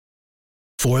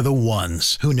For the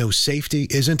ones who know safety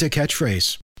isn't a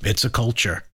catchphrase, it's a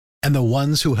culture. And the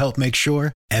ones who help make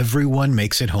sure everyone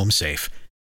makes it home safe.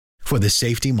 For the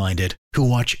safety-minded who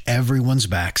watch everyone's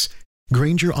backs,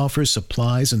 Grainger offers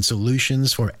supplies and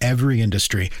solutions for every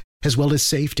industry, as well as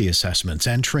safety assessments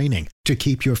and training to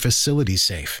keep your facilities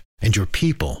safe and your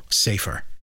people safer.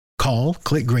 Call,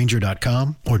 click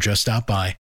Grainger.com, or just stop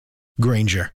by.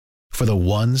 Grainger, for the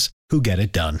ones who get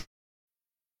it done.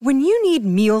 When you need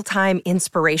mealtime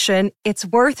inspiration, it's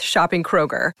worth shopping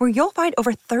Kroger, where you'll find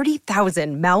over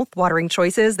 30,000 mouth-watering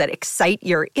choices that excite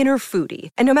your inner foodie.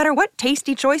 And no matter what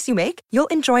tasty choice you make, you'll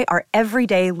enjoy our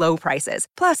everyday low prices,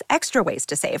 plus extra ways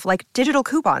to save, like digital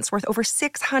coupons worth over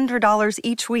 $600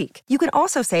 each week. You can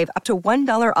also save up to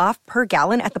 $1 off per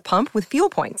gallon at the pump with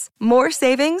fuel points. More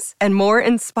savings and more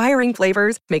inspiring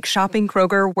flavors make shopping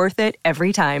Kroger worth it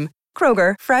every time.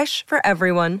 Kroger, fresh for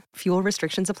everyone. Fuel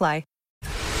restrictions apply.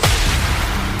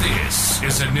 This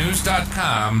is a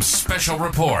News.com special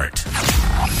report.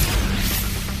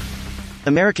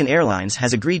 American Airlines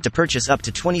has agreed to purchase up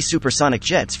to 20 supersonic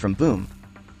jets from Boom.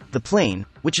 The plane,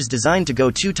 which is designed to go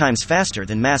 2 times faster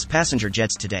than mass passenger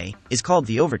jets today, is called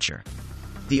the Overture.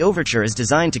 The Overture is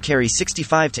designed to carry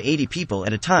 65 to 80 people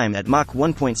at a time at Mach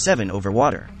 1.7 over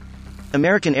water.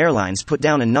 American Airlines put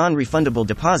down a non-refundable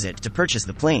deposit to purchase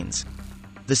the planes.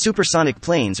 The supersonic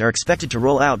planes are expected to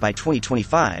roll out by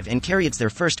 2025 and carry their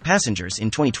first passengers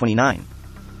in 2029.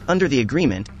 Under the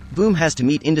agreement, Boom has to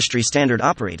meet industry standard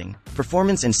operating,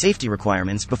 performance and safety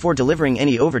requirements before delivering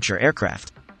any Overture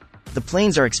aircraft. The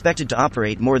planes are expected to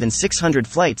operate more than 600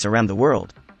 flights around the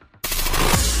world.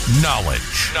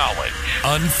 Knowledge.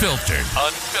 Unfiltered.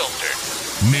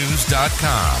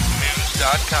 News.com.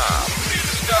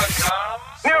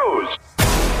 News.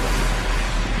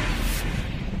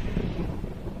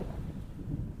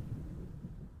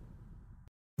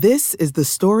 This is the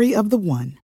story of the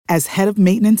one. As head of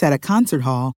maintenance at a concert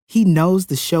hall, he knows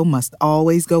the show must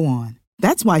always go on.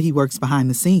 That's why he works behind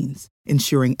the scenes,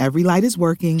 ensuring every light is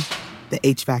working, the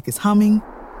HVAC is humming,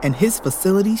 and his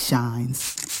facility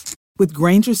shines. With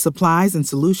Grainger's supplies and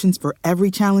solutions for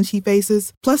every challenge he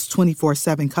faces, plus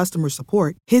 24/7 customer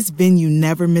support, his venue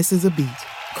never misses a beat.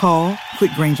 Call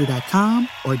quickgrainger.com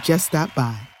or just stop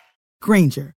by.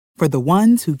 Grainger, for the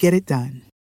ones who get it done.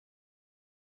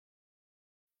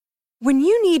 When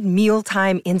you need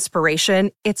mealtime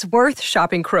inspiration, it's worth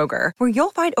shopping Kroger, where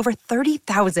you'll find over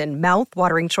 30,000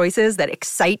 mouth-watering choices that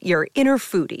excite your inner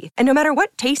foodie. And no matter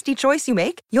what tasty choice you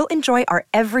make, you'll enjoy our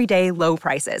everyday low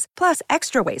prices, plus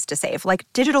extra ways to save, like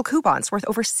digital coupons worth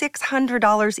over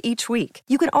 $600 each week.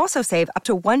 You can also save up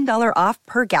to $1 off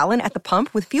per gallon at the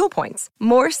pump with fuel points.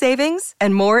 More savings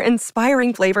and more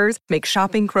inspiring flavors make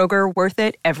shopping Kroger worth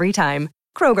it every time.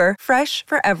 Kroger, fresh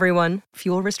for everyone.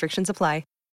 Fuel restrictions apply.